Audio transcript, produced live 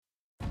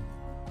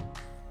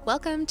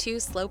Welcome to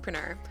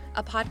Slowpreneur,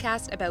 a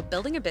podcast about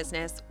building a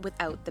business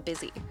without the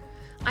busy.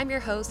 I'm your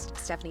host,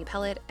 Stephanie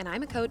Pellet, and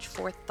I'm a coach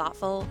for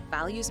thoughtful,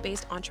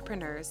 values-based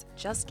entrepreneurs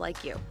just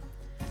like you.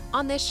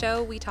 On this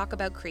show, we talk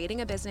about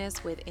creating a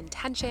business with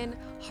intention,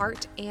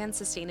 heart, and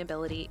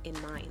sustainability in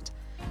mind.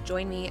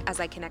 Join me as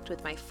I connect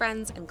with my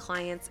friends and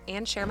clients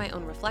and share my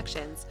own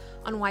reflections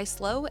on why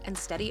slow and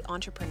steady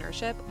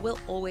entrepreneurship will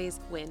always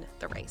win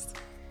the race.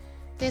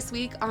 This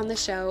week on the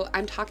show,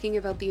 I'm talking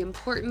about the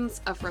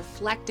importance of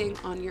reflecting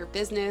on your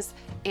business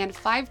and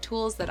 5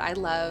 tools that I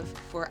love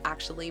for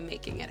actually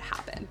making it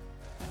happen.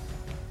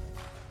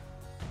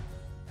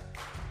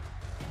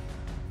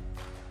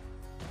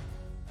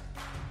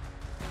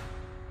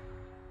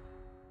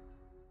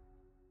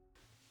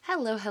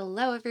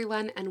 Hello,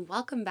 everyone, and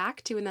welcome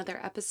back to another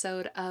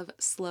episode of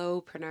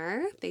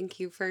Slowpreneur. Thank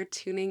you for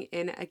tuning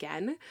in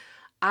again.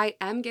 I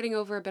am getting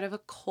over a bit of a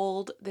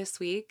cold this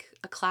week,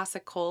 a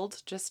classic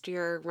cold, just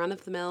your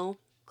run-of-the-mill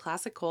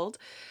classic cold.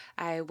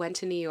 I went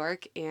to New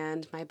York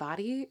and my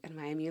body and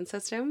my immune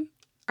system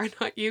are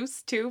not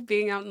used to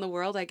being out in the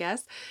world, I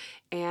guess,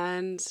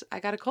 and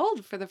I got a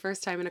cold for the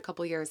first time in a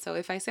couple years. So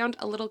if I sound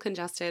a little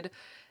congested,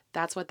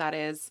 that's what that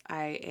is.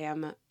 I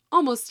am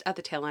almost at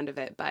the tail end of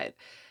it, but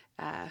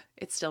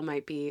it still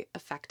might be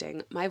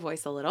affecting my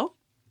voice a little.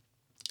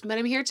 But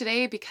I'm here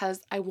today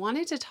because I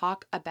wanted to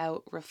talk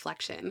about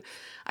reflection.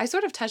 I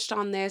sort of touched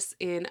on this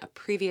in a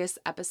previous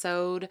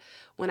episode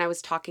when I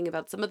was talking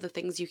about some of the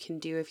things you can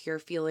do if you're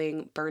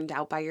feeling burned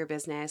out by your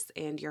business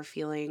and you're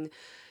feeling,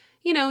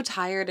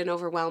 tired and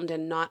overwhelmed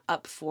and not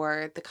up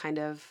for the kind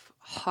of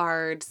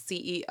hard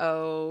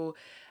CEO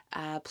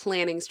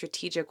planning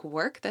strategic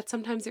work that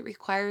sometimes it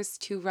requires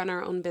to run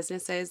our own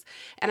businesses.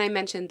 And I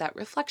mentioned that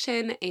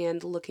reflection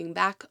and looking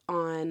back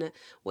on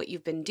what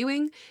you've been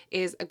doing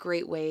is a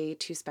great way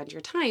to spend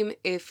your time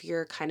if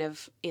you're kind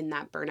of in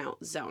that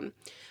burnout zone.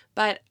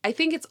 But I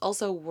think it's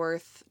also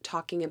worth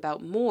talking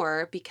about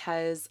more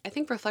because I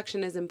think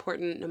reflection is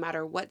important no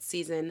matter what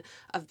season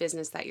of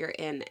business that you're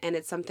in. And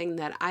it's something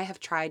that I have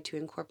tried to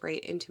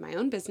incorporate into my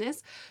own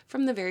business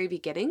from the very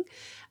beginning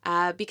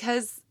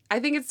because I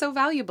think it's so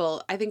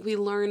valuable. I think we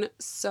learn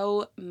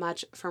so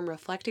much from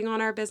reflecting on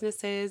our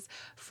businesses,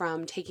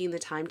 from taking the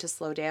time to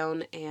slow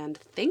down and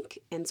think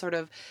and sort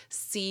of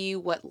see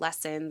what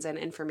lessons and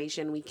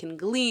information we can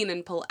glean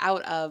and pull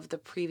out of the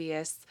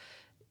previous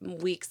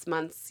weeks,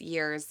 months,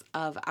 years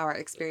of our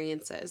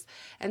experiences.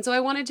 And so I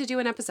wanted to do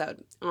an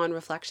episode on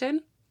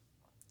reflection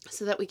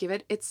so that we give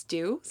it its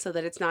due, so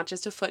that it's not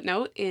just a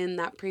footnote in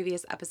that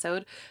previous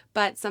episode,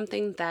 but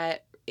something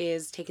that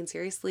is taken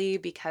seriously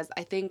because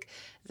I think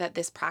that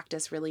this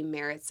practice really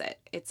merits it.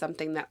 It's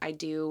something that I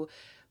do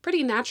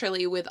pretty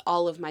naturally with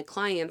all of my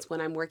clients when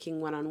I'm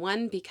working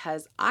one-on-one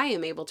because I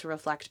am able to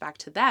reflect back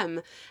to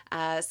them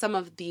some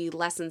of the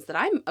lessons that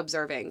I'm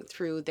observing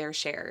through their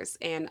shares,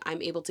 and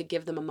I'm able to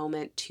give them a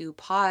moment to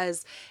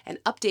pause and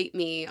update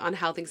me on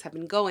how things have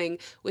been going,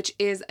 which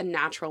is a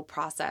natural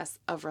process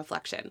of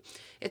reflection.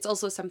 It's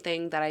also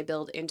something that I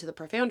build into the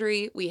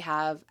Profoundry. We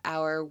have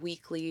our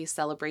weekly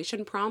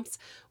celebration prompts,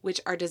 which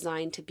are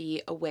designed to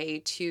be a way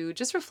to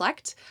just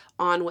reflect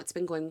on what's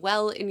been going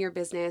well in your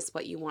business,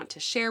 what you want to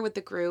share with the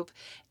group,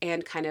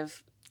 and kind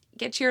of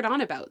get cheered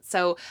on about.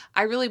 So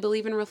I really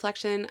believe in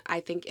reflection. I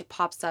think it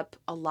pops up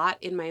a lot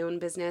in my own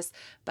business,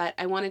 but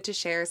I wanted to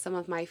share some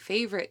of my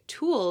favorite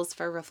tools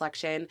for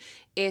reflection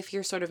if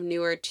you're sort of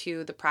newer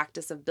to the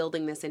practice of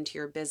building this into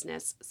your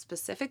business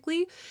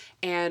specifically,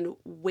 and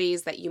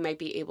ways that you might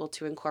be able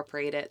to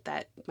incorporate it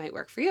that might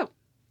work for you.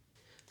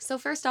 So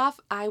first off,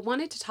 I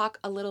wanted to talk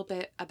a little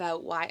bit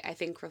about why I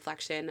think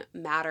reflection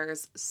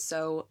matters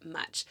so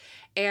much.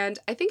 And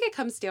I think it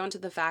comes down to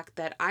the fact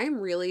that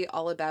I'm really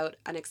all about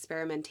an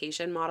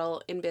experimentation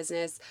model in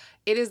business.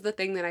 It is the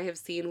thing that I have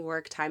seen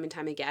work time and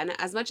time again.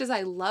 As much as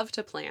I love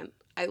to plan,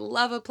 I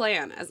love a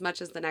plan as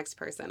much as the next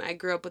person. I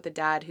grew up with a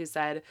dad who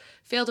said,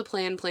 fail to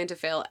plan to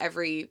fail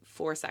every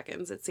 4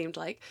 seconds, it seemed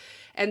like.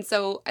 And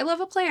so I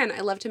love a plan. I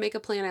love to make a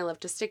plan. I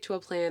love to stick to a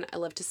plan. I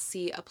love to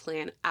see a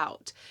plan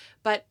out.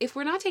 But if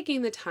we're not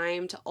taking the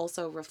time to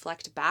also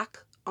reflect back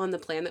on the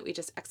plan that we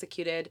just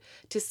executed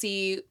to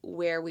see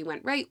where we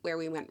went right, where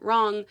we went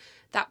wrong,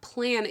 that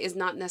plan is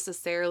not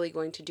necessarily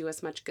going to do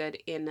us much good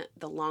in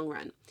the long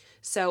run.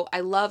 So I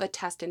love a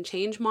test and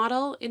change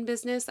model in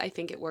business. I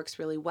think it works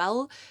really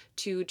well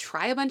to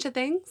try a bunch of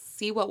things,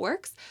 see what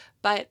works.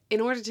 But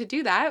in order to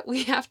do that,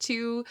 we have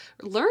to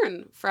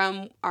learn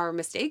from our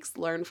mistakes,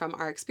 learn from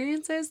our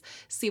experiences,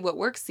 see what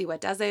works, see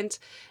what doesn't,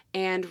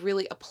 and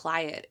really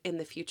apply it in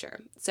the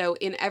future. So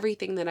in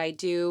everything that I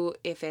do,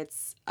 if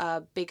it's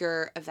a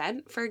bigger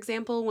event, for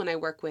example, when I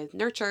work with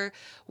Nurture,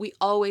 we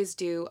always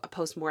do a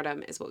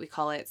postmortem is what we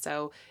call it.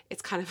 So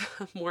it's kind of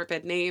a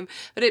morbid name,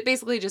 but it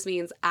basically just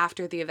means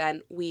after the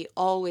event, we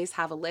always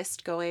have a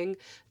list going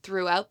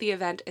throughout the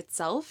event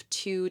itself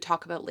to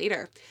talk about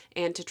later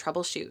and to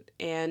troubleshoot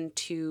and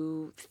trying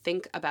to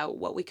think about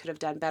what we could have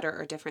done better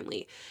or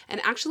differently.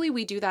 And actually,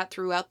 we do that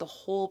throughout the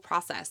whole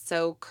process.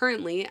 So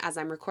currently, as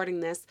I'm recording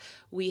this,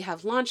 we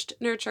have launched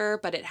Nurture,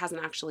 but it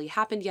hasn't actually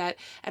happened yet.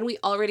 And we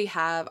already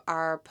have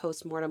our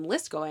postmortem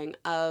list going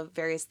of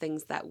various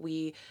things that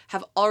we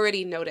have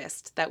already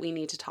noticed that we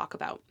need to talk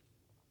about.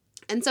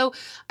 And so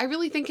I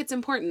really think it's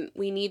important.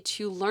 We need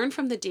to learn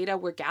from the data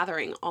we're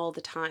gathering all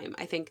the time.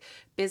 I think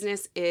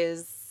business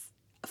is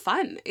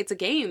fun. It's a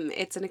game.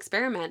 It's an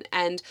experiment.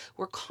 And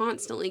we're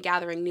constantly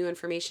gathering new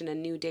information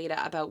and new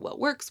data about what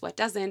works, what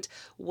doesn't,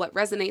 what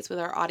resonates with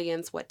our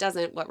audience, what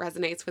doesn't, what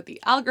resonates with the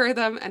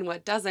algorithm and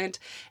what doesn't.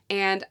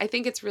 And I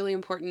think it's really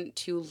important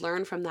to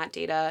learn from that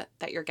data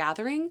that you're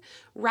gathering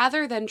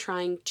rather than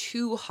trying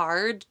too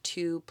hard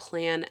to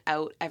plan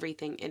out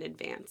everything in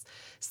advance.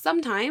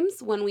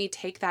 Sometimes when we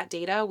take that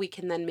data, we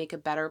can then make a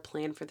better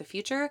plan for the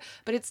future,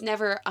 but it's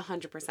never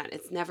 100%.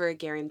 It's never a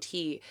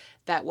guarantee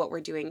that what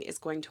we're doing is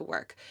going to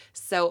work.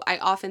 So I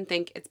often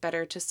think it's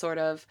better to sort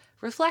of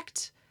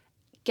reflect,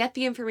 get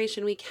the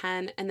information we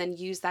can, and then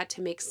use that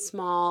to make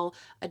small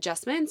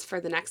adjustments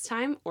for the next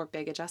time, or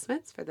big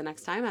adjustments for the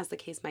next time, as the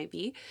case might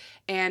be,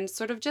 and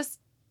sort of just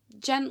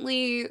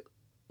gently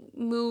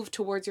move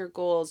towards your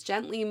goals,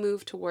 gently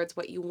move towards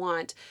what you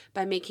want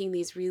by making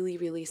these really,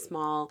 really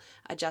small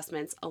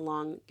adjustments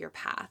along your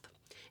path.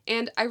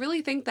 And I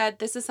really think that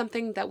this is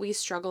something that we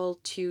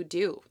struggle to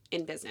do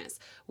in business.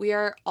 We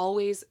are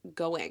always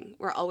going,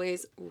 we're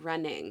always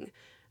running.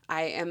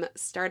 I am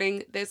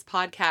starting this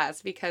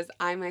podcast because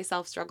I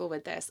myself struggle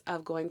with this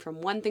of going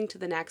from one thing to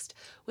the next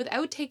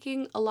without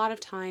taking a lot of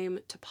time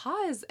to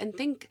pause and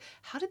think,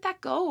 how did that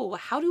go?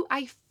 How do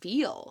I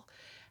feel?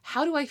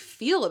 How do I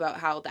feel about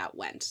how that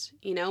went?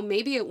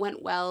 Maybe it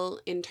went well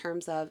in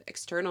terms of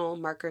external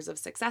markers of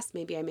success.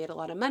 Maybe I made a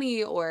lot of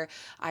money, or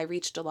I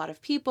reached a lot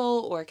of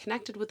people, or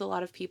connected with a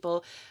lot of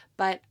people.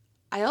 But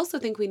I also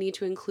think we need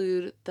to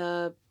include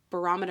the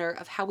barometer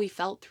of how we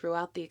felt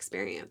throughout the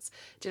experience.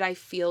 Did I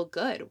feel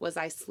good? Was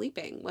I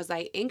sleeping? Was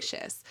I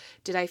anxious?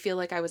 Did I feel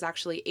like I was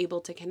actually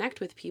able to connect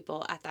with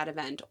people at that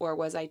event, or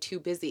was I too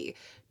busy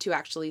to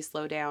actually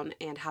slow down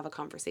and have a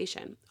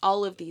conversation?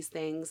 All of these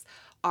things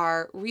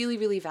are really,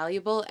 really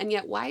valuable. And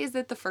yet, why is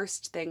it the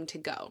first thing to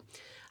go?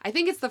 I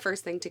think it's the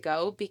first thing to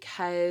go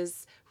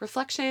because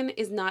reflection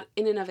is not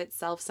in and of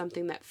itself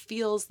something that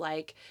feels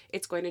like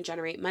it's going to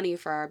generate money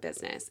for our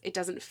business. It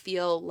doesn't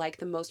feel like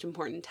the most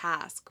important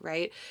task,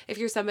 right? If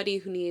you're somebody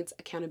who needs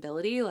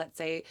accountability, let's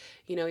say,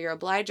 you're a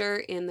obliger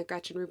in the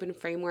Gretchen Rubin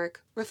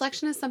framework,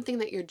 reflection is something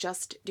that you're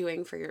just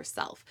doing for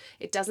yourself.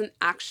 It doesn't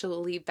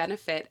actually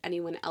benefit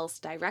anyone else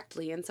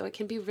directly, and so it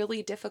can be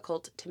really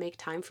difficult to make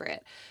time for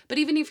it. But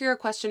even if you're a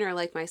questioner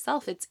like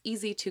myself, it's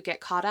easy to get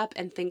caught up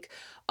and think,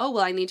 oh,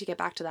 well, I need to get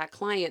back to that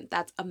client.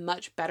 That's a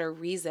much better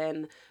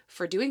reason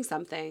for doing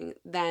something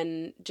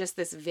than just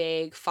this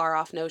vague, far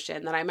off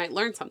notion that I might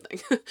learn something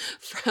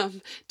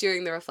from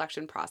doing the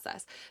reflection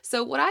process.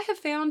 So what I have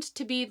found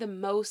to be the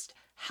most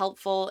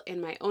helpful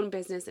in my own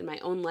business, in my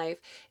own life,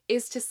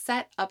 is to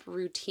set up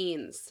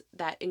routines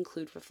that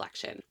include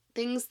reflection.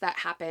 Things that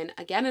happen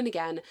again and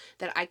again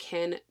that I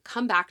can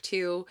come back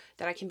to,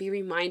 that I can be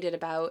reminded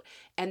about,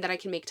 and that I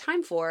can make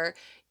time for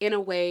in a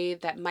way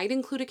that might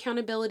include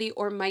accountability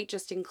or might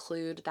just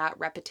include that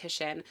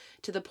repetition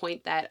to the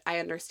point that I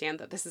understand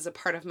that this is a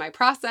part of my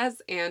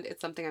process and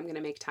it's something I'm going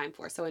to make time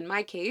for. So in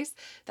my case,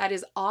 that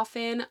is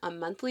often a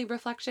monthly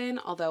reflection,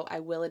 although I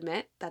will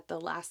admit that the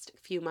last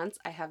few months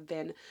I have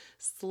been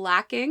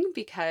slacking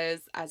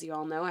because, as you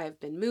all know, I've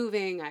been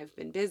moving, I've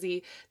been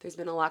busy, there's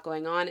been a lot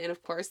going on, and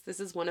of course, this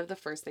is one of the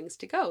first things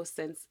to go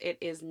since it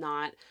is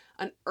not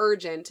an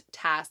urgent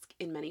task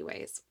in many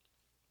ways.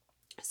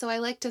 So I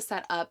like to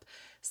set up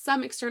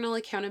some external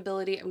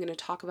accountability. I'm going to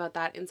talk about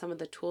that in some of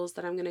the tools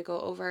that I'm going to go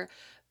over.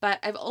 But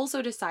I've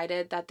also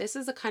decided that this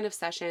is a kind of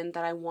session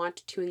that I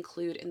want to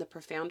include in the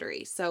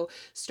Profoundary. So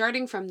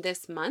starting from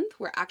this month,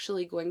 we're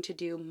actually going to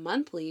do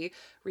monthly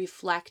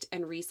reflect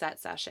and reset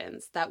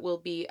sessions. That will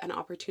be an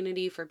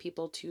opportunity for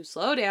people to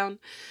slow down,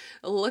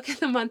 look at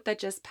the month that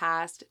just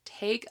passed,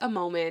 take a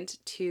moment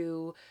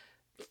to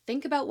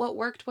think about what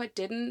worked, what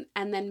didn't,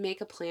 and then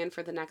make a plan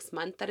for the next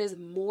month that is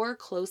more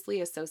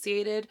closely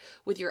associated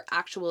with your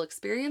actual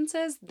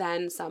experiences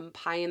than some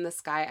pie in the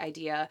sky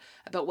idea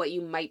about what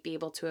you might be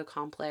able to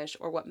accomplish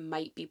or what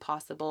might be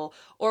possible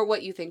or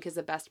what you think is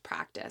the best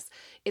practice.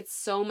 It's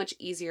so much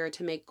easier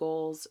to make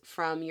goals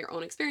from your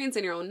own experience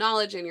and your own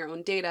knowledge and your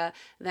own data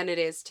than it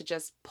is to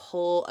just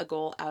pull a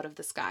goal out of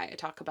the sky. I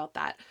talk about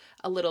that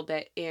a little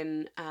bit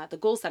in the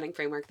goal setting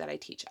framework that I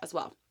teach as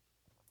well.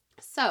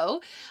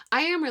 So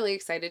I am really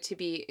excited to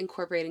be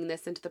incorporating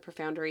this into the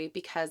Profoundary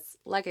because,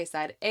 like I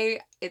said,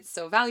 A, it's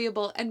so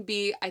valuable, and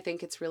B, I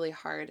think it's really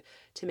hard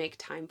to make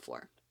time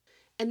for.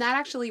 And that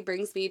actually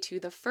brings me to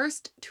the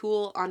first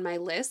tool on my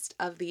list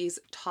of these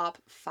top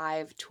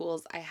 5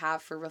 tools I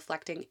have for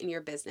reflecting in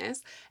your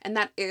business, and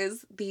that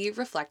is the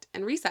Reflect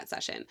and Reset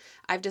session.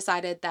 I've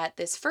decided that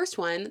this first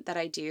one that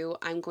I do,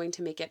 I'm going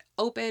to make it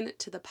open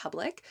to the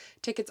public.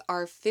 Tickets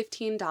are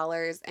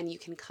 $15 and you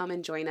can come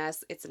and join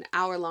us. It's an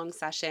hour-long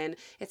session.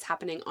 It's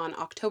happening on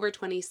October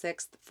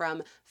 26th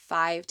from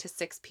 5 to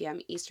 6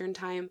 p.m. Eastern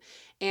Time.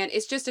 And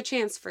it's just a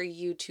chance for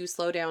you to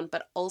slow down,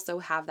 but also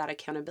have that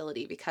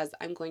accountability, because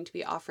I'm going to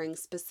be offering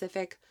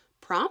specific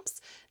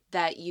prompts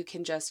that you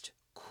can just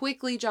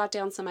quickly jot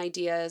down some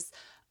ideas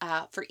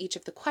for each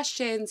of the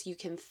questions. You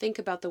can think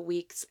about the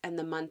weeks and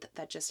the month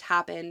that just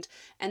happened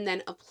and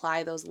then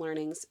apply those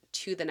learnings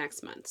to the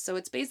next month. So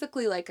it's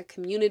basically like a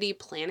community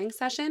planning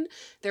session.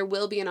 There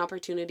will be an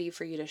opportunity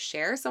for you to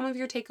share some of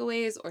your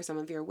takeaways or some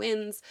of your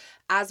wins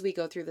as we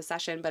go through the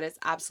session, but it's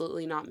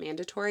absolutely not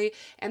mandatory.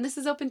 And this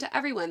is open to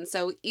everyone.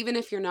 So even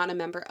if you're not a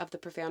member of the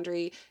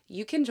Profoundry,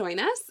 you can join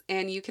us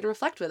and you can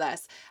reflect with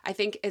us. I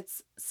think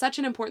it's such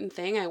an important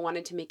thing. I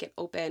wanted to make it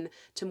open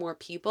to more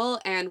people,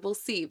 and we'll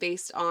see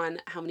based on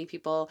how many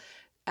people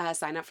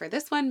sign up for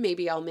this one.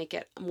 Maybe I'll make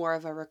it more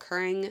of a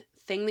recurring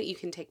thing that you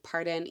can take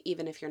part in,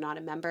 even if you're not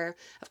a member.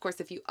 Of course,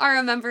 if you are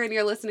a member and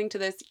you're listening to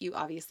this, you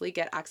obviously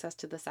get access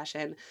to the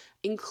session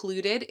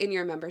included in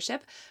your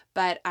membership.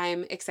 But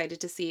I'm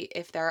excited to see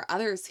if there are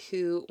others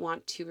who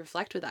want to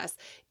reflect with us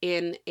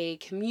in a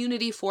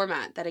community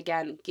format that,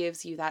 again,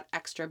 gives you that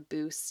extra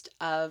boost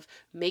of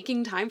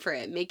making time for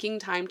it, making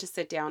time to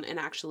sit down and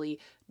actually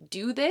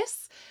do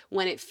this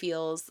when it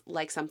feels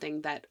like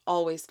something that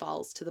always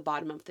falls to the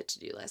bottom of the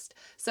to-do list.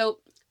 So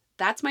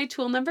that's my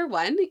tool number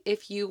 1.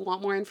 If you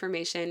want more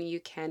information, you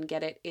can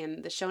get it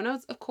in the show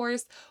notes, of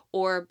course,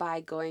 or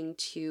by going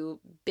to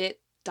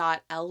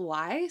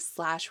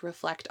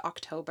bit.ly/reflect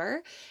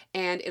October,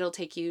 and it'll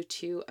take you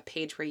to a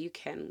page where you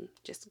can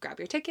just grab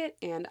your ticket,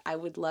 and I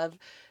would love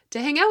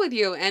to hang out with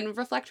you and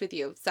reflect with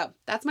you. So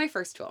that's my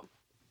first tool.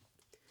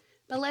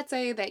 But let's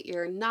say that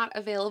you're not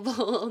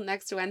available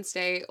next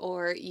Wednesday,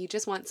 or you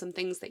just want some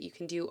things that you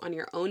can do on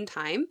your own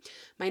time.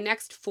 My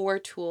next 4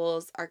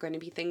 tools are going to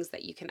be things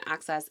that you can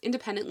access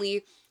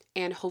independently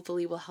and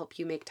hopefully will help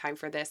you make time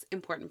for this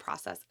important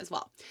process as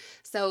well.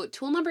 So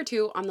tool number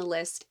 2 on the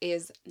list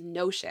is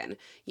Notion.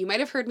 You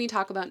might have heard me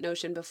talk about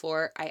Notion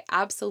before. I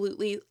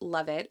absolutely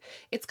love it.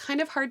 It's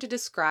kind of hard to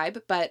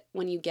describe, but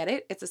when you get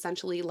it, it's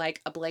essentially like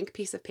a blank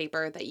piece of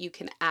paper that you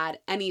can add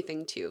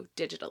anything to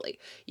digitally.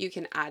 You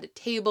can add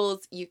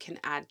tables, you can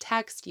add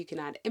text, you can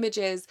add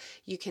images,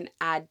 you can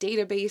add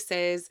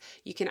databases,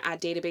 you can add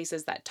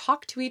databases that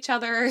talk to each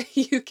other,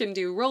 you can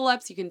do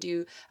roll-ups, you can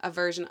do a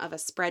version of a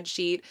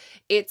spreadsheet.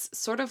 It's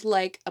sort of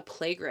like a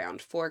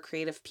playground for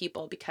creative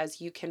people,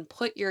 because you can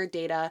put your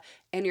data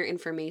and your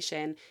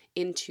information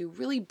into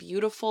really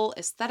beautiful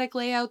aesthetic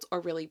layouts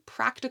or really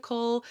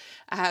practical,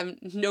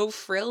 no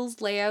frills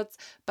layouts,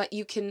 but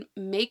you can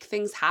make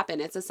things happen.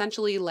 It's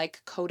essentially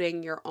like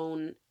coding your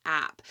own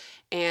app.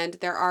 And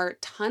there are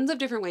tons of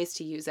different ways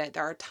to use it.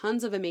 There are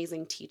tons of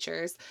amazing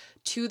teachers.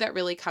 2 that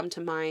really come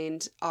to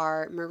mind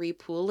are Marie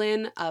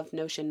Poulin of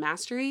Notion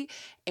Mastery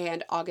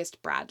and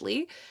August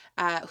Bradley,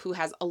 who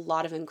has a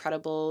lot of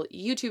incredible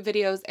YouTube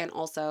videos and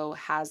also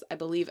has, I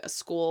believe, a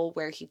school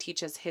where he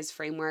teaches his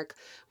framework,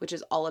 which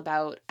is all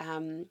about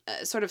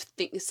sort of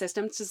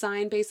systems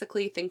design,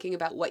 basically thinking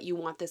about what you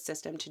want this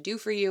system to do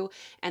for you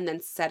and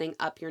then setting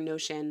up your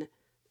Notion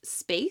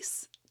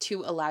space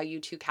to allow you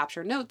to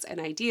capture notes and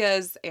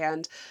ideas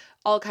and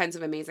all kinds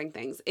of amazing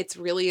things. It's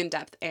really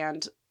in-depth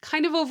and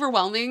kind of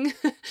overwhelming,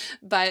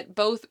 but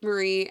both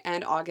Marie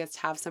and August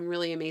have some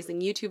really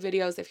amazing YouTube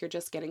videos if you're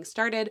just getting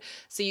started,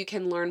 so you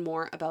can learn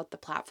more about the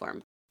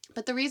platform.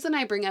 But the reason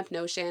I bring up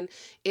Notion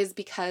is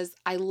because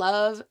I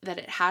love that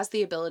it has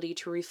the ability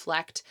to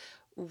reflect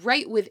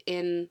right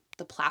within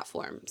the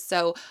platform.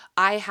 So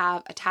I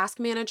have a task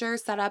manager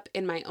set up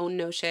in my own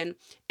Notion,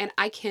 and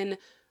I can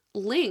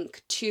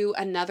link to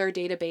another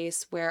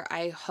database where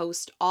I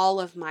host all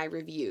of my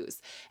reviews,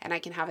 and I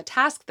can have a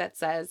task that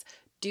says,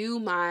 do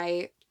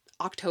my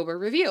October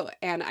review,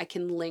 and I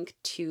can link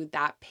to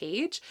that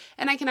page,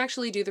 and I can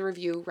actually do the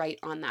review right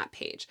on that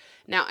page.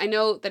 Now, I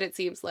know that it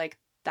seems like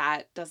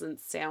that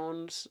doesn't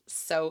sound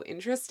so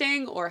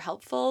interesting or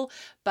helpful,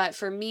 but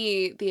for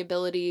me, the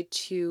ability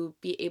to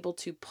be able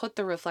to put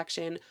the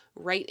reflection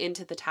right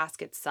into the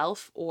task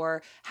itself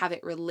or have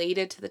it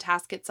related to the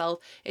task itself,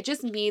 it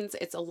just means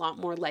it's a lot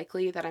more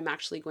likely that I'm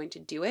actually going to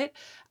do it.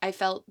 I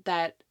felt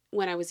that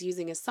when I was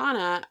using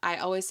Asana, I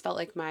always felt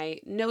like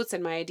my notes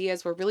and my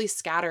ideas were really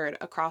scattered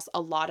across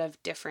a lot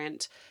of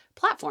different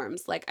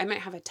platforms. Like I might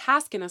have a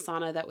task in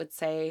Asana that would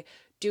say,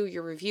 do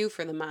your review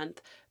for the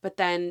month, but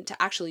then to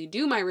actually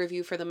do my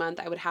review for the month,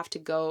 I would have to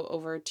go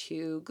over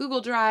to Google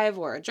Drive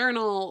or a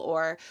journal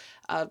or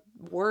a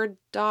Word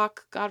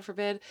doc, God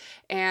forbid,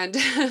 and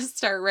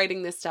start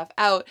writing this stuff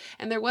out.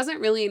 And there wasn't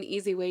really an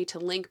easy way to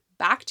link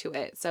back to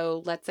it.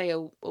 So let's say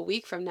a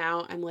week from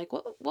now, I'm like,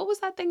 what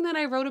was that thing that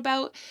I wrote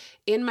about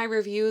in my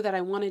review that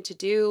I wanted to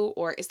do?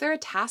 Or is there a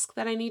task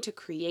that I need to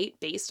create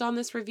based on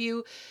this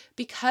review?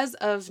 Because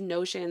of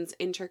Notion's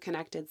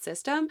interconnected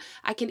system,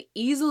 I can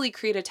easily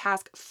create a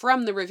task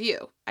from the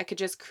review. I could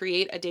just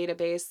create a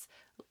database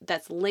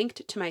that's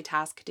linked to my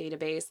task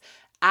database,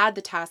 add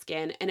the task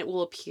in, and it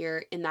will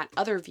appear in that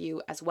other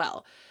view as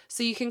well.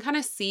 So you can kind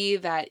of see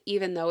that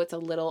even though it's a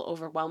little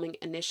overwhelming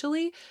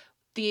initially,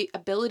 the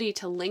ability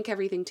to link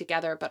everything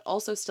together, but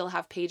also still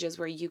have pages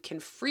where you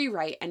can free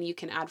write and you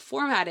can add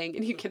formatting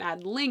and you can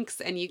add links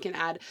and you can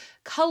add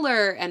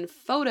color and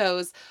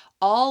photos,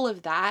 all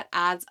of that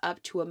adds up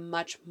to a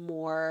much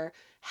more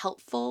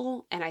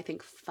helpful and I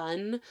think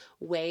fun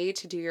way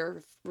to do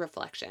your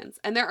reflections.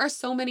 And there are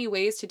so many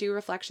ways to do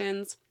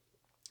reflections.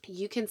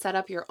 You can set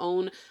up your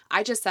own.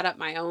 I just set up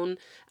my own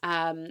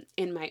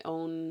in my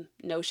own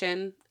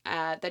Notion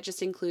that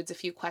just includes a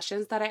few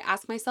questions that I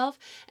ask myself,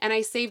 and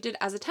I saved it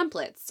as a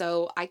template.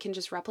 So I can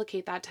just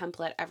replicate that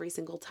template every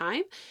single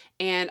time,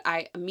 and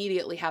I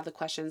immediately have the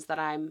questions that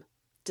I'm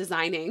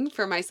designing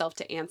for myself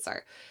to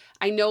answer.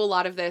 I know a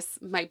lot of this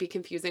might be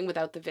confusing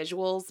without the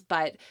visuals,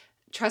 but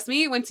trust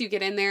me, once you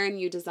get in there and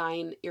you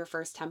design your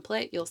first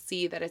template, you'll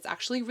see that it's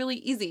actually really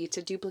easy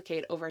to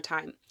duplicate over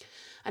time.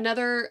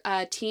 Another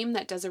team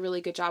that does a really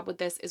good job with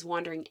this is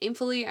Wandering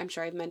Aimfully. I'm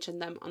sure I've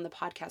mentioned them on the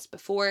podcast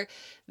before.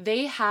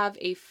 They have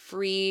a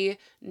free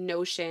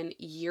Notion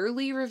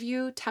yearly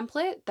review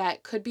template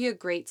that could be a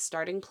great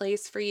starting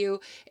place for you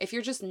if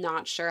you're just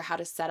not sure how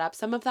to set up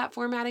some of that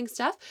formatting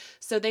stuff.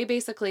 So they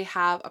basically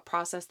have a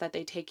process that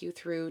they take you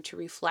through to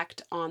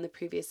reflect on the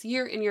previous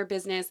year in your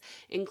business,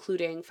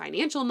 including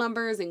financial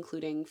numbers,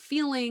 including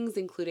feelings,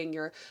 including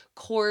your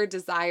core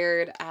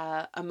desired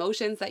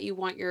emotions that you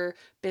want your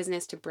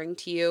business to bring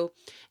to you.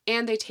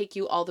 And they take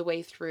you all the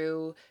way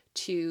through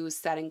to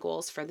setting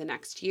goals for the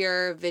next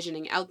year,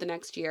 visioning out the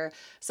next year.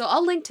 So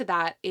I'll link to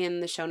that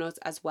in the show notes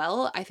as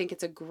well. I think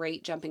it's a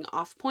great jumping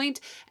off point.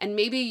 And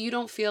maybe you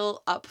don't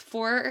feel up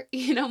for,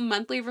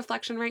 monthly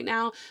reflection right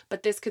now,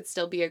 but this could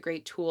still be a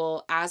great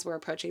tool as we're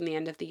approaching the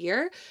end of the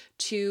year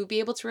to be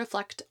able to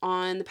reflect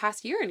on the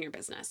past year in your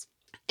business.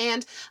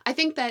 And I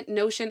think that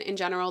Notion in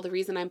general, the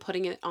reason I'm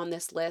putting it on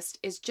this list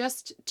is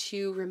just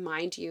to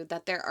remind you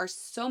that there are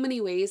so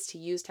many ways to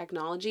use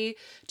technology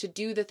to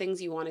do the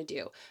things you want to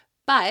do.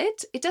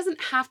 But it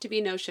doesn't have to be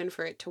Notion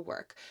for it to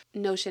work.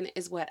 Notion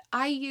is what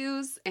I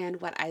use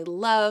and what I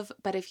love,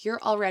 but if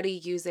you're already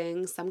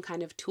using some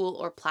kind of tool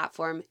or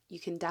platform, you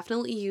can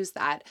definitely use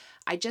that.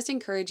 I just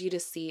encourage you to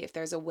see if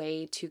there's a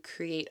way to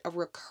create a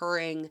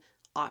recurring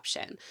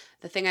option.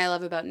 The thing I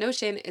love about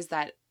Notion is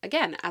that,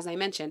 again, as I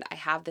mentioned, I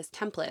have this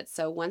template.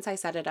 So once I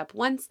set it up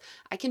once,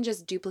 I can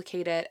just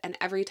duplicate it, and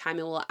every time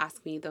it will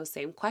ask me those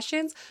same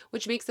questions,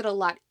 which makes it a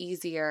lot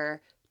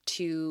easier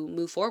to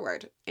move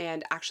forward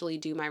and actually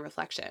do my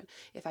reflection.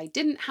 If I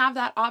didn't have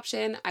that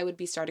option, I would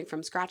be starting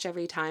from scratch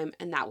every time,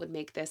 and that would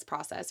make this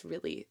process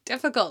really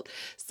difficult.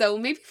 So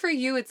maybe for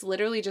you, it's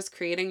literally just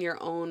creating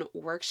your own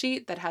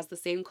worksheet that has the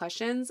same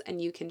questions, and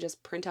you can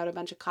just print out a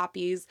bunch of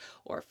copies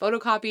or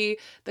photocopy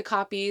the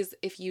copies.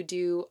 If you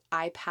do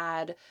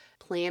iPad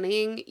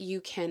planning, you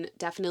can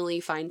definitely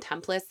find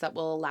templates that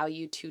will allow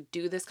you to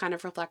do this kind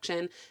of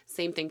reflection.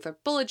 Same thing for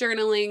bullet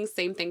journaling,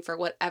 same thing for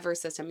whatever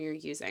system you're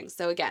using.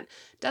 So again,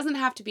 doesn't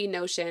have to be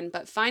Notion,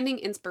 but finding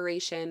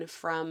inspiration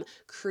from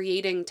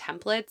creating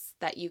templates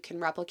that you can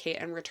replicate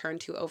and return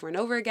to over and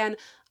over again,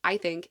 I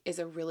think is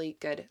a really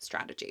good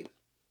strategy.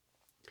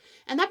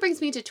 And that brings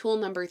me to tool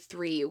number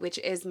 3, which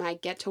is my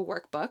Get to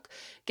Work book.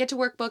 Get to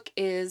Work book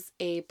is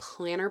a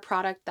planner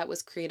product that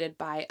was created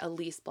by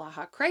Elise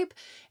Blaha-Kripe,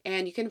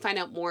 and you can find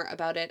out more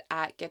about it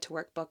at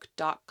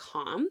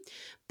gettoworkbook.com.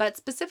 But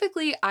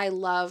specifically, I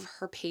love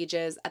her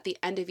pages at the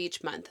end of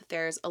each month.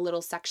 There's a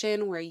little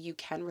section where you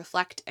can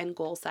reflect and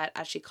goal set,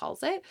 as she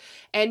calls it.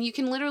 And you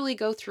can literally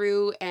go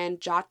through and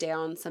jot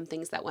down some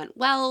things that went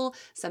well,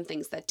 some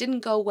things that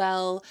didn't go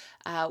well,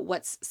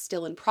 what's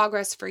still in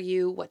progress for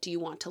you, what do you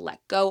want to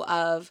let go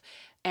of,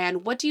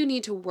 and what do you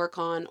need to work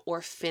on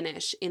or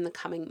finish in the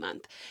coming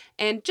month.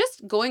 And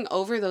just going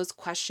over those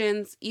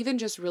questions, even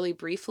just really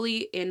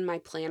briefly in my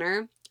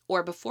planner,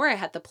 or before I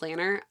had the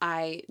planner,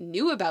 I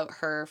knew about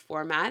her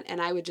format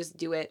and I would just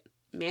do it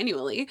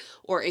manually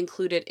or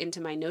include it into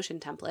my Notion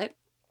template.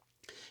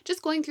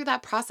 Just going through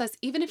that process,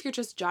 even if you're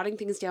just jotting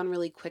things down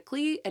really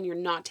quickly and you're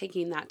not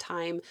taking that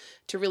time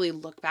to really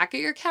look back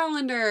at your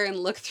calendar and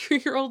look through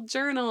your old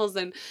journals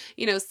and,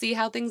 see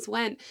how things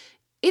went,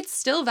 it's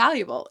still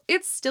valuable.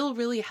 It still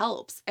really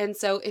helps. And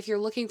so if you're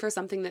looking for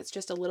something that's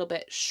just a little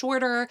bit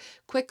shorter,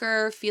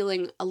 quicker,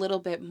 feeling a little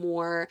bit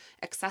more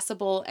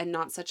accessible and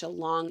not such a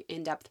long,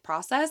 in-depth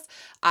process,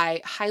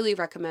 I highly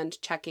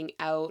recommend checking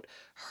out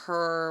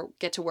her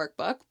Get to Work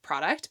book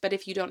product. But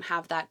if you don't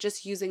have that,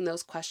 just using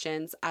those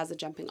questions as a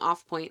jumping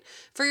off point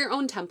for your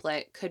own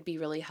template could be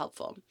really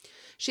helpful.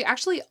 She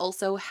actually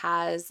also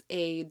has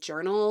a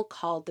journal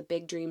called the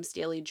Big Dreams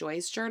Daily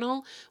Joys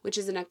Journal, which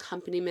is an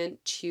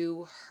accompaniment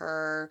to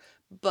her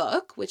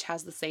book, which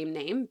has the same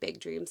name, Big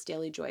Dreams,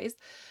 Daily Joys.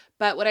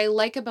 But what I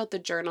like about the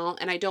journal,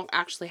 and I don't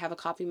actually have a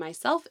copy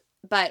myself,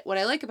 but what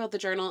I like about the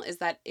journal is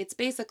that it's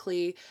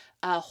basically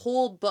a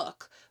whole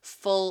book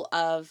full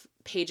of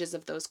pages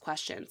of those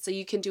questions. So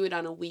you can do it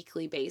on a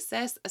weekly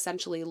basis,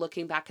 essentially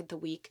looking back at the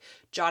week,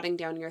 jotting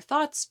down your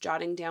thoughts,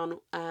 jotting down,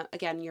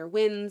 again, your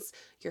wins,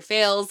 your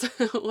fails,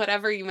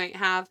 whatever you might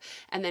have,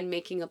 and then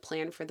making a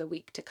plan for the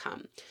week to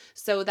come.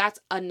 So that's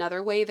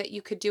another way that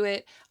you could do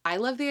it. I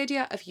love the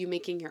idea of you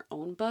making your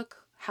own book.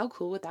 How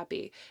cool would that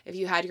be if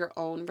you had your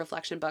own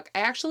reflection book? I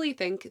actually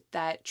think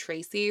that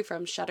Tracy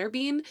from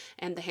Shutterbean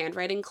and the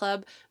Handwriting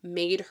Club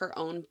made her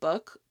own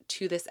book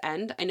to this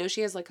end. I know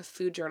she has like a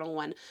food journal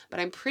one, but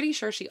I'm pretty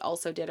sure she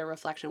also did a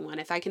reflection one.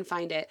 If I can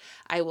find it,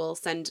 I will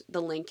send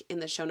the link in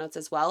the show notes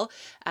as well,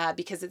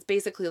 because it's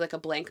basically like a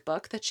blank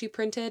book that she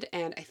printed,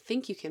 and I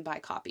think you can buy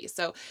copies.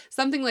 So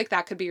something like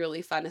that could be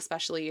really fun,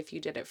 especially if you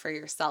did it for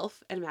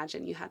yourself. And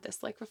imagine you had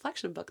this like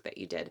reflection book that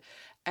you did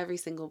every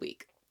single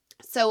week.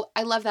 So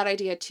I love that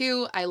idea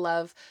too. I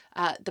love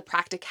the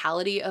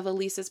practicality of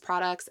Elise's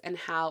products and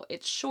how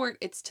it's short,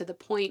 it's to the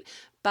point,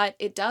 but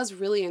it does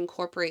really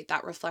incorporate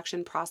that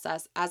reflection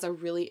process as a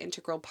really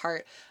integral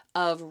part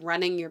of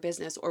running your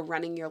business or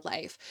running your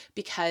life,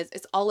 because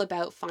it's all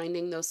about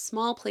finding those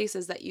small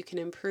places that you can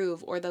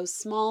improve or those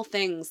small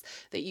things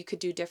that you could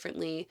do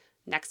differently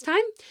next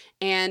time,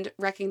 and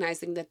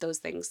recognizing that those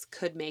things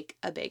could make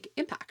a big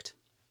impact.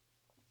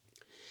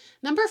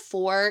 Number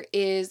 4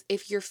 is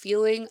if you're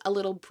feeling a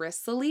little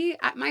bristly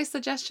at my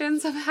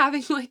suggestions of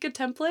having like a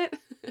template.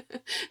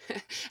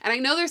 And I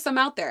know there's some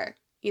out there,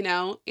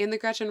 in the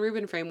Gretchen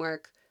Rubin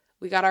framework.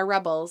 We got our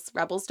rebels.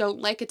 Rebels don't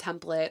like a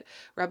template.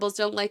 Rebels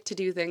don't like to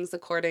do things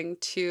according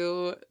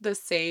to the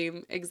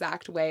same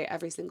exact way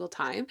every single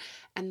time.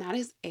 And that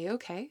is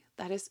a-okay.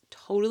 That is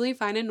totally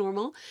fine and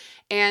normal.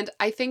 And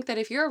I think that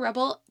if you're a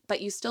rebel, but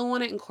you still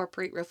want to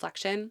incorporate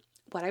reflection,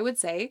 what I would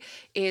say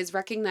is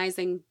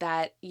recognizing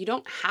that you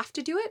don't have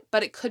to do it,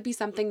 but it could be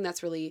something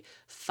that's really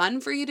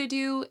fun for you to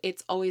do.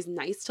 It's always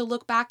nice to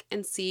look back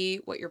and see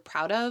what you're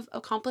proud of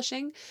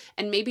accomplishing,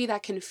 and maybe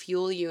that can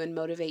fuel you and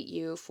motivate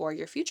you for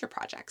your future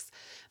projects.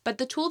 But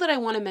the tool that I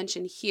want to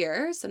mention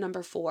here, so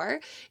number 4,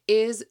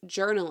 is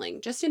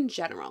journaling, just in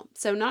general.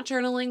 So not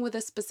journaling with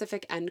a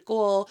specific end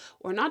goal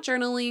or not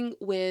journaling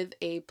with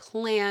a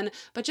plan,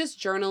 but just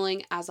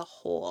journaling as a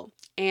whole.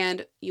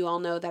 And you all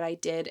know that I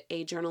did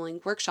a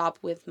journaling workshop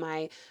with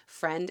my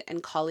friend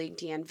and colleague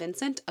Deanne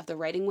Vincent of The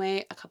Writing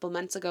Way a couple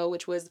months ago,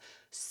 which was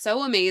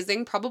so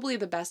amazing, probably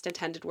the best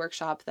attended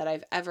workshop that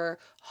I've ever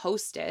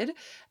hosted.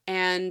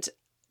 And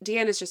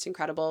Deanne is just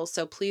incredible.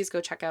 So please go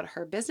check out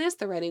her business,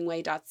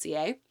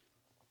 thewritingway.ca.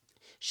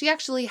 She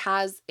actually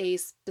has a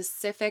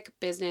specific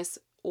business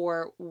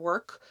or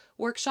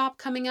workshop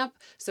coming up.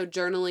 So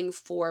journaling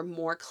for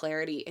more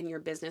clarity in your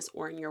business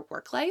or in your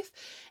work life.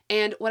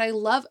 And what I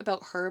love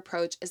about her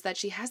approach is that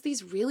she has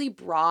these really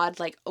broad,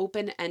 like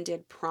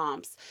open-ended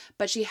prompts,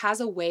 but she has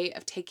a way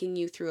of taking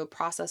you through a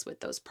process with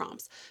those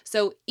prompts.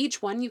 So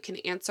each one you can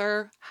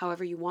answer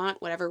however you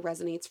want, whatever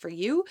resonates for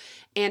you.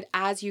 And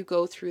as you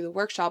go through the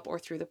workshop or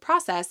through the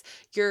process,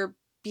 you're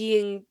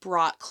being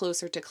brought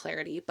closer to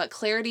clarity, but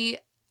clarity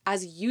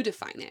as you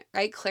define it,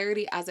 right?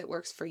 Clarity as it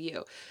works for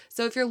you.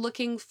 So if you're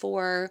looking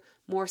for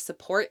more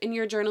support in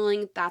your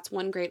journaling, that's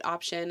one great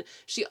option.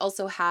 She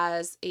also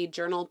has a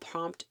journal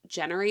prompt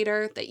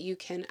generator that you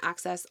can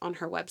access on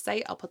her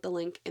website. I'll put the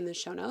link in the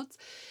show notes.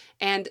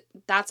 And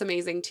that's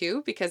amazing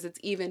too, because it's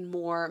even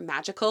more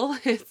magical.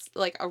 It's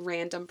like a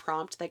random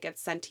prompt that gets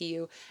sent to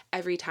you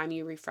every time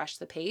you refresh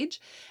the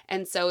page.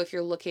 And so if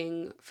you're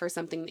looking for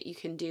something that you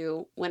can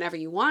do whenever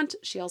you want,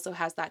 she also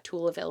has that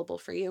tool available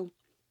for you.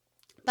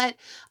 But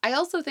I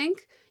also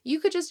think you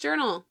could just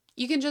journal.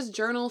 You can just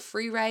journal,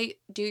 free write,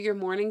 do your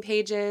morning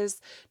pages,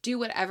 do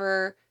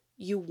whatever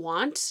you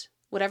want,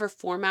 whatever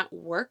format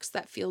works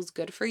that feels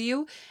good for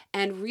you.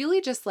 And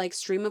really just like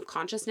stream of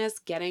consciousness,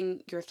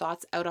 getting your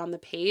thoughts out on the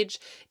page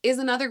is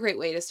another great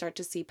way to start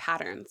to see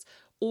patterns,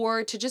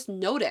 or to just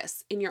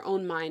notice in your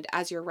own mind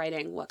as you're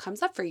writing what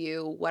comes up for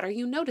you. What are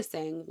you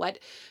noticing? What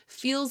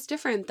feels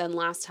different than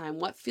last time?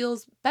 What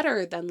feels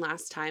better than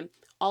last time?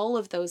 All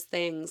of those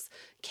things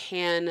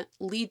can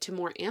lead to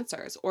more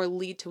answers or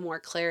lead to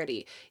more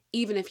clarity,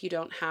 even if you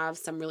don't have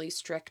some really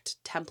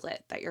strict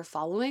template that you're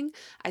following.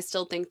 I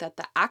still think that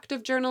the act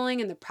of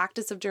journaling and the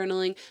practice of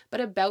journaling,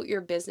 but about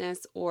your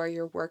business or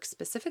your work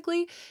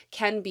specifically,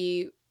 can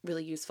be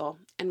really useful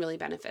and really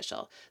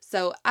beneficial.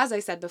 So as I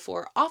said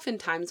before,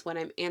 oftentimes when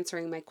I'm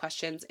answering my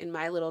questions in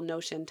my little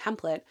Notion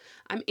template,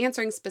 I'm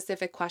answering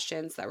specific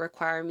questions that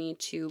require me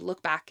to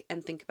look back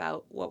and think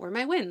about what were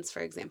my wins,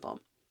 for example.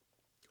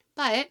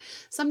 But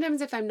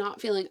sometimes if I'm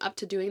not feeling up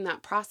to doing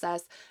that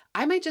process,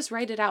 I might just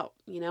write it out,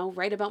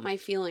 write about my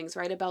feelings,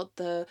 write about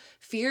the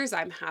fears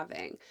I'm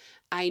having.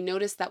 I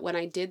noticed that when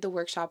I did the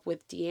workshop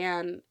with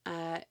Deanne,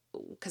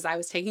 because I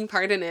was taking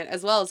part in it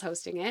as well as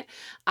hosting it,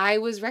 I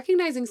was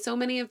recognizing so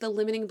many of the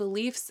limiting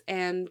beliefs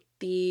and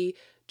the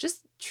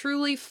just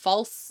truly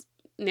false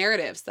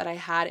narratives that I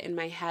had in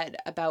my head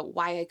about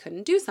why I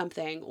couldn't do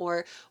something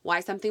or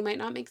why something might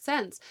not make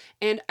sense.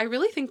 And I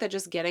really think that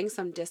just getting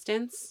some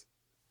distance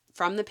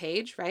from the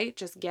page, right?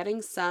 Just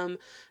getting some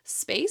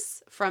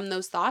space from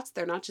those thoughts.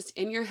 They're not just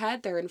in your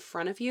head, they're in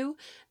front of you.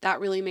 That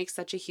really makes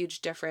such a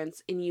huge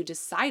difference in you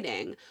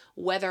deciding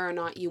whether or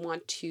not you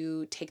want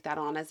to take that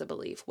on as a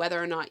belief, whether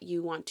or not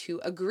you want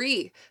to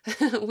agree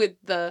with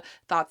the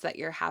thoughts that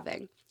you're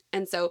having.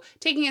 And so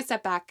taking a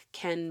step back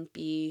can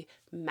be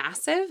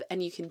massive,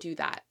 and you can do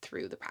that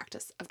through the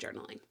practice of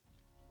journaling.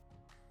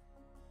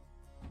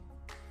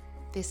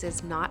 This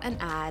is not an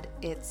ad,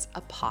 it's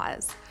a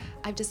pause.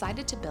 I've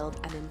decided to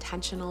build an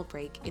intentional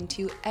break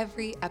into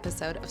every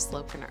episode of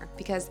Slowpreneur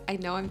because I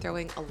know I'm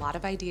throwing a lot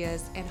of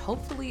ideas and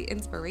hopefully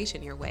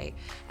inspiration your way,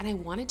 and I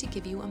wanted to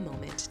give you a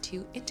moment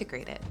to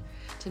integrate it,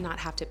 to not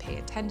have to pay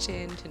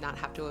attention, to not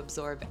have to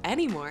absorb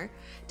anymore,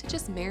 to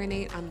just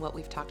marinate on what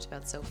we've talked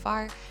about so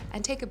far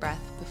and take a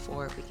breath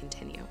before we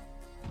continue.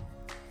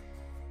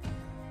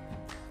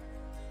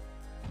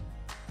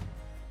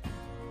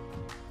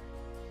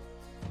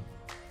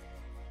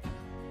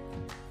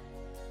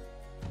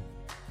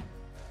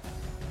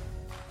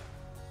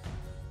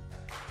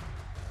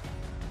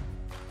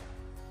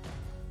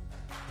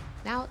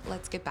 Now,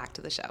 let's get back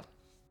to the show.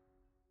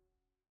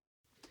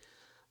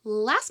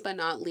 Last but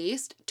not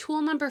least,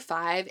 tool number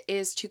 5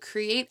 is to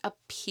create a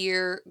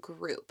peer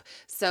group.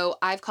 So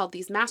I've called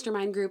these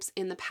mastermind groups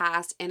in the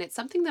past, and it's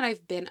something that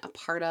I've been a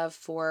part of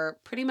for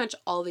pretty much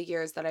all the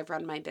years that I've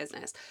run my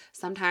business.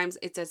 Sometimes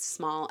it's as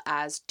small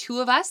as 2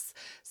 of us,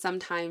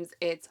 sometimes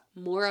it's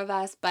more of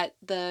us, but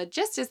the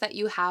gist is that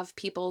you have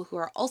people who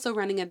are also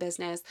running a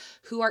business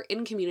who are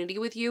in community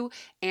with you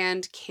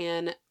and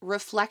can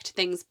reflect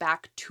things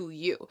back to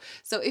you.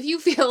 So if you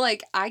feel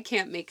like I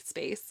can't make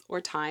space or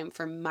time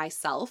for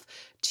myself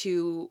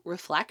to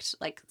reflect,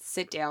 like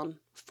sit down,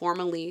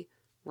 formally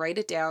write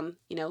it down,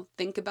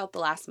 think about the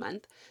last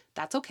month,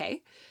 that's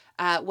okay.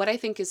 What I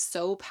think is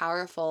so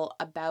powerful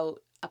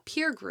about a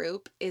peer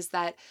group is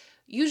that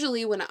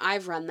usually when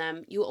I've run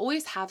them, you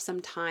always have some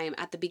time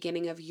at the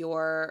beginning of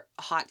your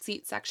hot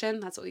seat section.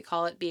 That's what we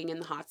call it, being in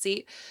the hot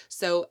seat.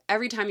 So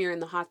every time you're in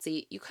the hot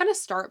seat, you kind of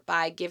start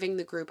by giving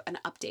the group an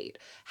update,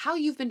 how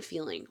you've been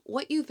feeling,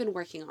 what you've been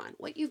working on,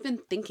 what you've been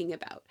thinking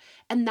about.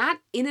 And that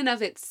in and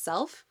of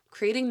itself,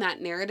 creating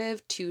that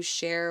narrative to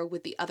share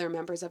with the other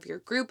members of your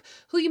group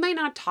who you might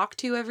not talk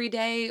to every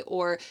day,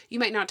 or you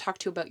might not talk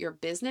to about your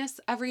business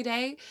every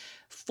day,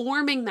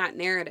 forming that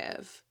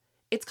narrative.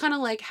 It's kind of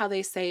like how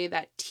they say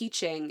that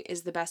teaching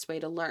is the best way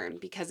to learn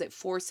because it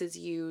forces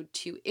you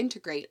to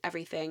integrate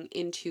everything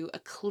into a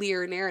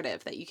clear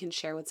narrative that you can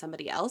share with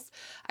somebody else.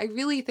 I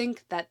really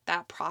think that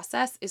that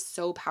process is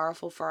so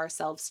powerful for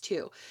ourselves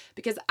too,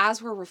 because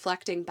as we're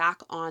reflecting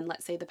back on,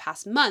 let's say, the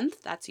past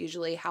month, that's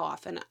usually how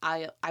often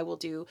I will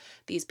do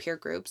these peer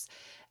groups.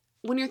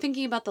 When you're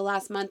thinking about the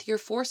last month, you're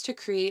forced to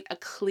create a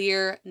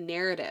clear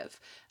narrative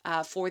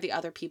for the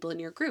other people in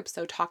your group.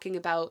 So talking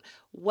about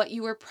what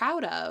you were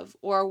proud of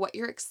or what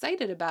you're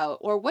excited about,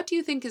 or what do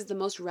you think is the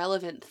most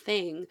relevant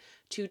thing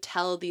to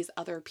tell these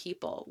other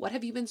people? What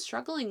have you been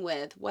struggling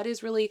with? What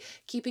is really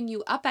keeping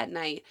you up at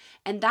night?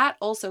 And that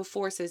also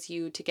forces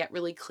you to get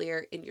really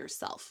clear in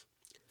yourself.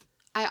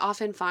 I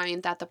often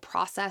find that the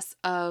process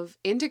of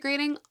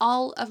integrating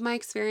all of my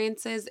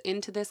experiences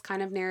into this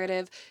kind of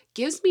narrative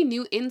gives me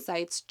new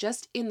insights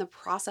just in the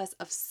process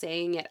of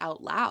saying it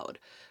out loud,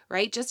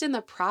 right? Just in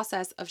the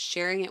process of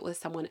sharing it with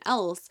someone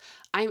else,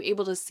 I'm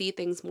able to see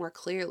things more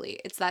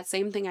clearly. It's that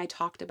same thing I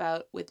talked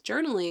about with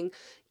journaling,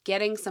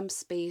 getting some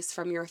space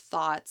from your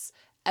thoughts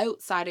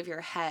outside of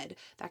your head.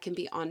 That can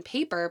be on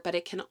paper, but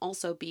it can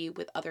also be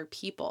with other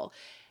people.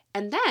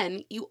 And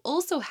then you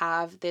also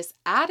have this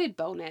added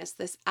bonus,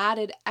 this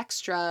added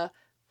extra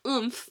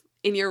oomph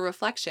in your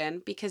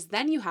reflection, because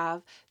then you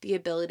have the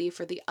ability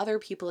for the other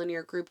people in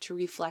your group to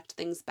reflect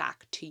things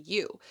back to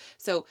you.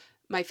 So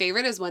my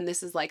favorite is when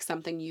this is like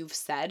something you've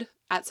said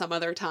at some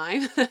other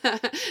time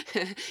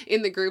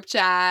in the group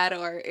chat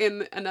or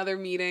in another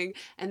meeting,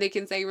 and they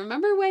can say,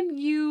 remember when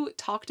you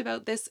talked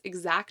about this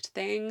exact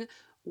thing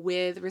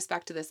with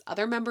respect to this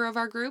other member of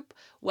our group?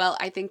 Well,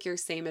 I think your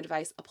same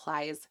advice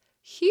applies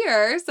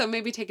here. So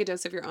maybe take a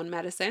dose of your own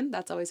medicine.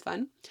 That's always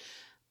fun.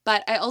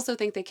 But I also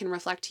think they can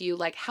reflect to you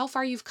like how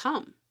far you've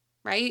come,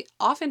 right?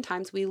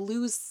 Oftentimes we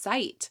lose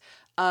sight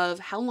of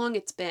how long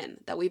it's been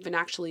that we've been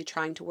actually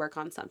trying to work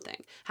on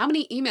something. How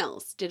many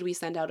emails did we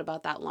send out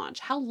about that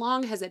launch? How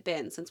long has it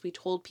been since we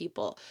told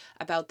people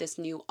about this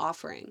new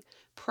offering?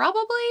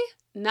 Probably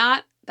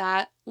not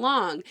that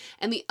long.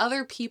 And the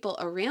other people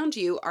around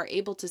you are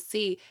able to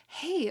see,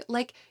 hey,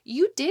 like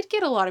you did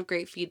get a lot of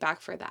great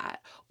feedback for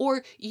that.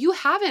 Or you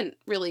haven't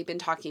really been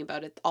talking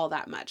about it all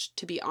that much,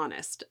 to be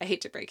honest. I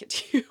hate to break it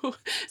to you.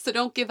 So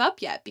don't give up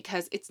yet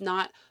because it's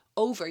not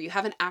over. You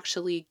haven't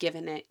actually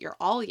given it your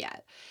all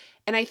yet.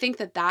 And I think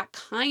that that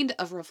kind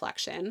of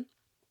reflection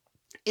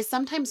is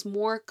sometimes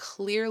more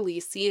clearly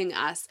seeing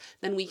us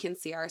than we can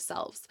see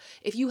ourselves.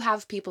 If you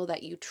have people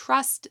that you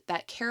trust,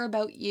 that care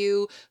about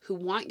you, who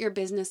want your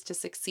business to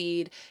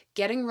succeed,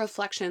 getting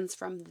reflections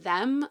from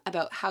them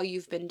about how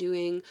you've been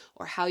doing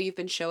or how you've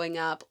been showing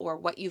up or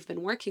what you've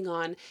been working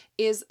on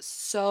is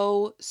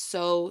so,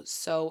 so,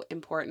 so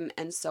important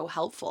and so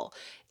helpful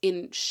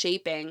in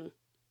shaping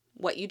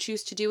what you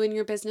choose to do in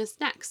your business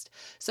next.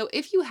 So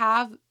if you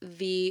have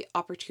the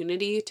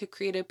opportunity to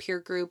create a peer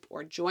group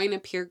or join a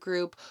peer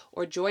group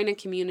or join a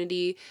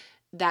community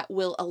that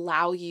will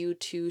allow you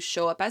to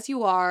show up as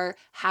you are,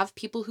 have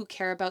people who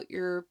care about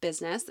your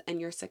business and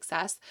your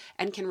success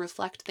and can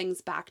reflect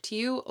things back to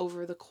you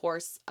over the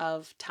course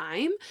of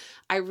time,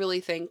 I really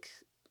think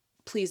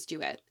please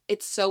do it.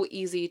 It's so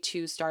easy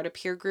to start a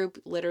peer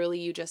group. Literally,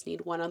 you just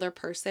need one other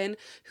person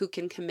who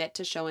can commit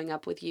to showing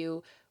up with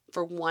you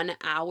for 1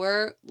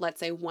 hour, let's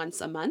say once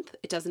a month.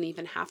 It doesn't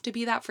even have to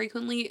be that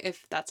frequently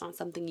if that's not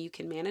something you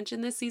can manage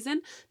in this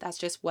season. That's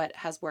just what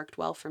has worked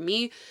well for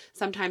me.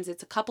 Sometimes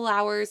it's a couple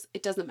hours.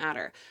 It doesn't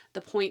matter.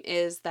 The point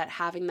is that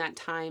having that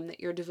time that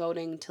you're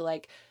devoting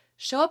to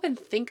show up and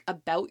think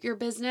about your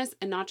business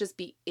and not just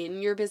be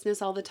in your business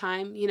all the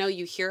time. You know,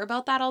 you hear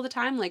about that all the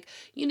time.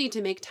 You need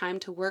to make time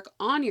to work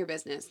on your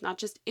business, not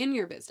just in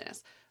your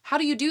business. How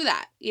do you do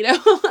that?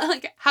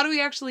 How do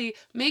we actually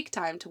make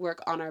time to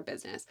work on our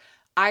business?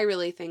 I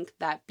really think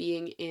that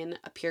being in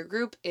a peer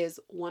group is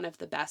one of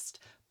the best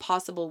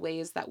possible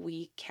ways that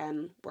we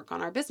can work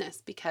on our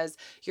business because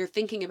you're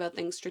thinking about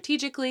things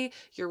strategically,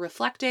 you're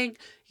reflecting,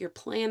 you're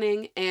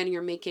planning, and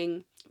you're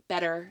making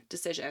better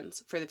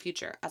decisions for the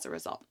future as a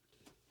result.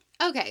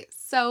 Okay,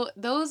 so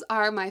those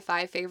are my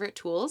 5 favorite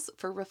tools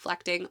for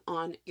reflecting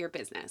on your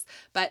business.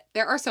 But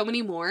there are so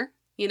many more.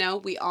 You know,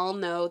 we all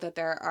know that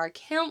there are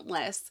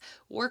countless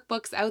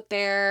workbooks out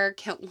there,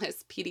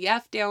 countless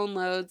PDF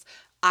downloads.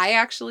 I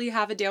actually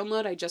have a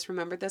download. I just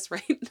remembered this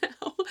right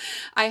now.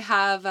 I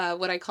have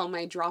what I call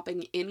my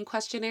dropping in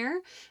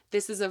questionnaire.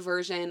 This is a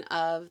version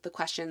of the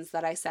questions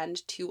that I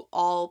send to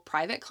all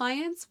private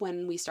clients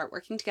when we start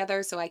working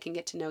together so I can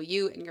get to know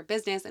you and your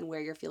business and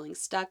where you're feeling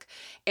stuck.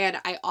 And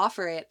I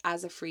offer it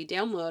as a free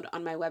download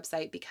on my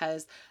website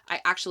because I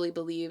actually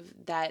believe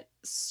that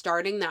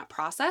starting that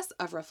process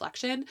of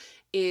reflection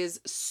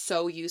is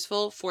so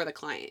useful for the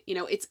client. You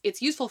know,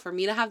 it's useful for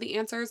me to have the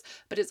answers,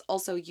 but it's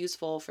also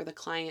useful for the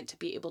client to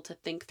be able to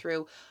think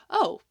through,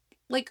 oh,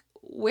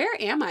 where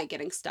am I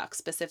getting stuck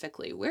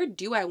specifically? Where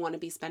do I want to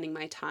be spending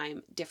my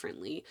time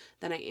differently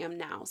than I am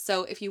now?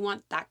 So if you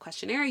want that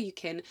questionnaire, you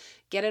can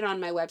get it on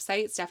my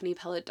website,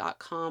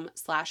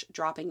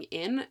 stephaniepellett.com/dropping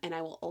in. And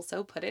I will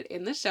also put it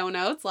in the show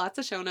notes, lots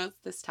of show notes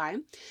this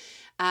time.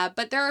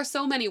 But there are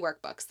so many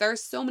workbooks. There are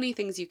so many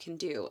things you can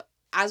do.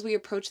 As we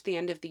approach the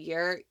end of the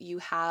year, you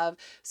have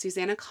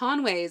Susanna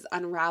Conway's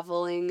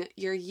Unraveling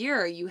Your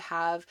Year. You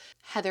have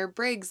Heather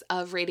Briggs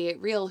of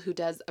Radiate Real, who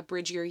does a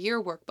Bridge Your Year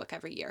workbook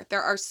every year.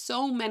 There are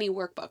so many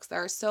workbooks.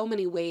 There are so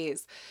many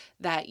ways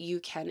that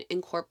you can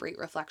incorporate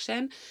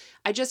reflection.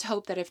 I just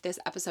hope that if this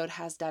episode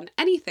has done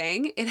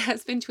anything, it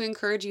has been to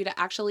encourage you to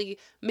actually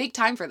make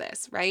time for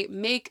this, right?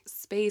 Make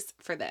space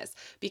for this,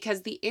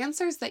 because the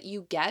answers that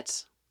you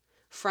get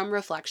from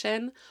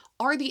reflection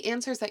are the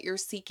answers that you're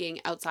seeking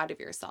outside of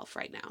yourself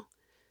right now.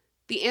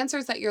 The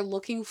answers that you're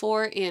looking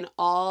for in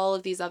all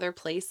of these other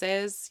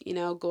places, you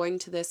know, going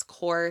to this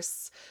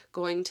course,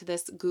 going to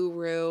this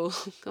guru,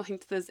 going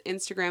to this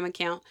Instagram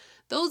account,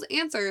 those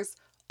answers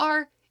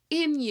are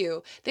in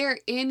you. They're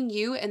in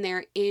you and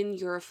they're in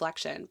your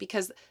reflection,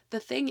 because the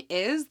thing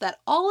is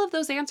that all of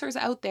those answers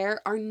out there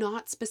are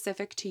not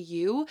specific to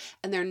you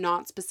and they're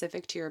not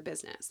specific to your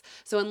business.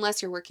 So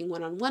unless you're working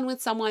one-on-one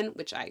with someone,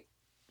 which I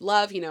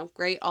love, you know,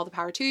 great, all the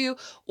power to you.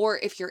 Or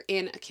if you're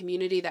in a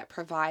community that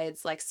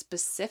provides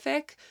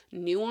specific,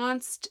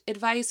 nuanced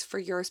advice for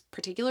your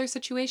particular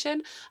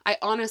situation, I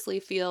honestly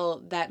feel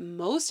that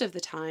most of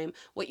the time,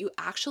 what you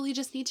actually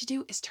just need to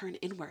do is turn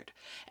inward.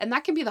 And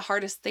that can be the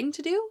hardest thing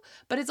to do,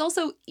 but it's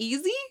also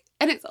easy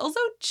and it's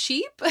also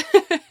cheap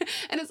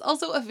and it's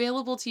also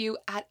available to you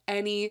at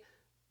any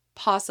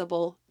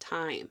possible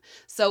time.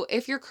 So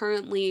if you're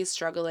currently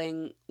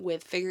struggling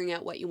with figuring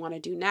out what you want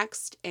to do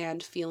next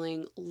and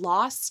feeling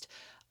lost,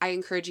 I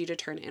encourage you to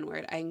turn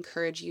inward. I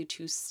encourage you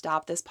to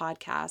stop this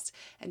podcast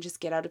and just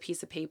get out a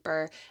piece of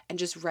paper and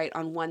just write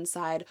on one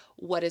side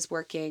what is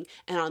working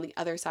and on the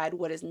other side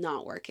what is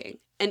not working.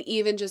 And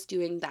even just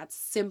doing that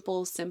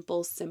simple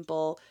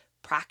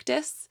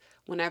practice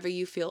whenever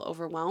you feel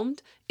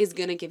overwhelmed is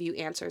going to give you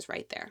answers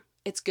right there.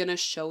 It's going to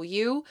show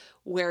you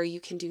where you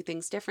can do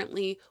things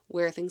differently,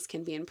 where things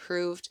can be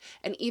improved.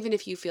 And even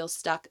if you feel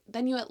stuck,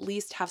 then you at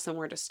least have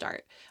somewhere to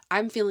start.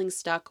 I'm feeling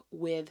stuck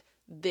with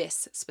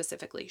this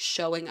specifically,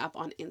 showing up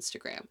on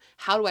Instagram.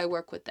 How do I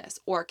work with this?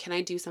 Or can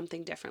I do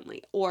something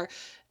differently? Or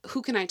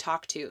who can I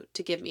talk to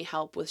give me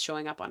help with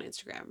showing up on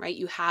Instagram, right?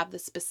 You have the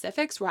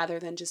specifics rather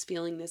than just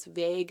feeling this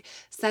vague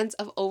sense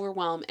of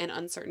overwhelm and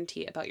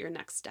uncertainty about your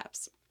next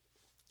steps.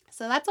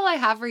 So that's all I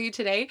have for you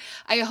today.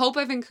 I hope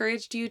I've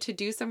encouraged you to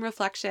do some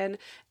reflection.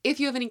 If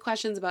you have any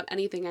questions about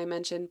anything I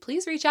mentioned,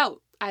 please reach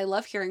out. I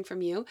love hearing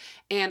from you,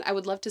 and I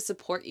would love to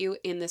support you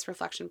in this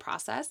reflection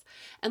process.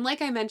 And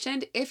like I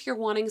mentioned, if you're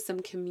wanting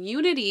some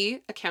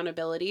community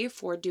accountability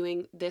for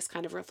doing this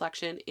kind of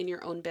reflection in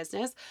your own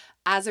business,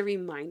 as a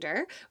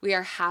reminder, we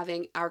are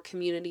having our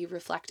community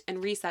reflect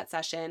and reset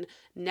session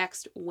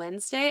next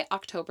Wednesday,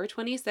 October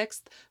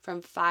 26th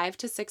from 5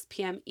 to 6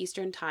 p.m.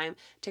 Eastern Time.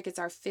 Tickets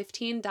are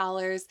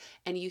 $15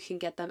 and you can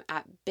get them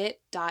at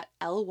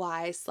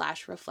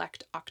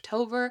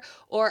bit.ly/reflectoctober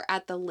or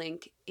at the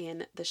link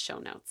in the show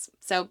notes.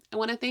 So I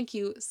want to thank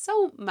you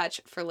so much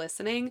for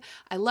listening.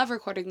 I love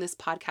recording this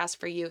podcast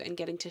for you and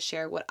getting to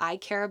share what I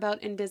care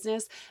about in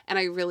business, and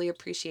I really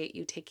appreciate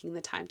you taking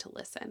the time to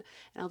listen.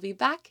 And I'll be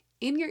back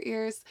in your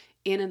ears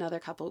in another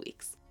couple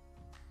weeks.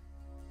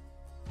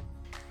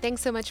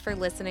 Thanks so much for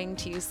listening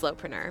to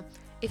Slowpreneur.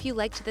 If you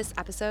liked this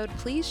episode,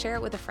 please share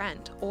it with a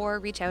friend or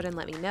reach out and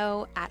let me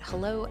know at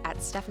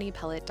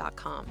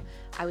hello@stephaniepellett.com.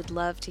 I would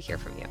love to hear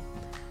from you.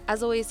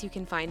 As always, you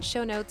can find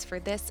show notes for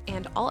this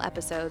and all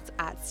episodes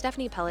at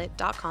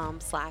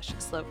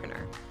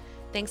stephaniepellett.com/slowpreneur.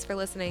 Thanks for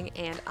listening,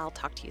 and I'll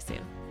talk to you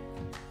soon.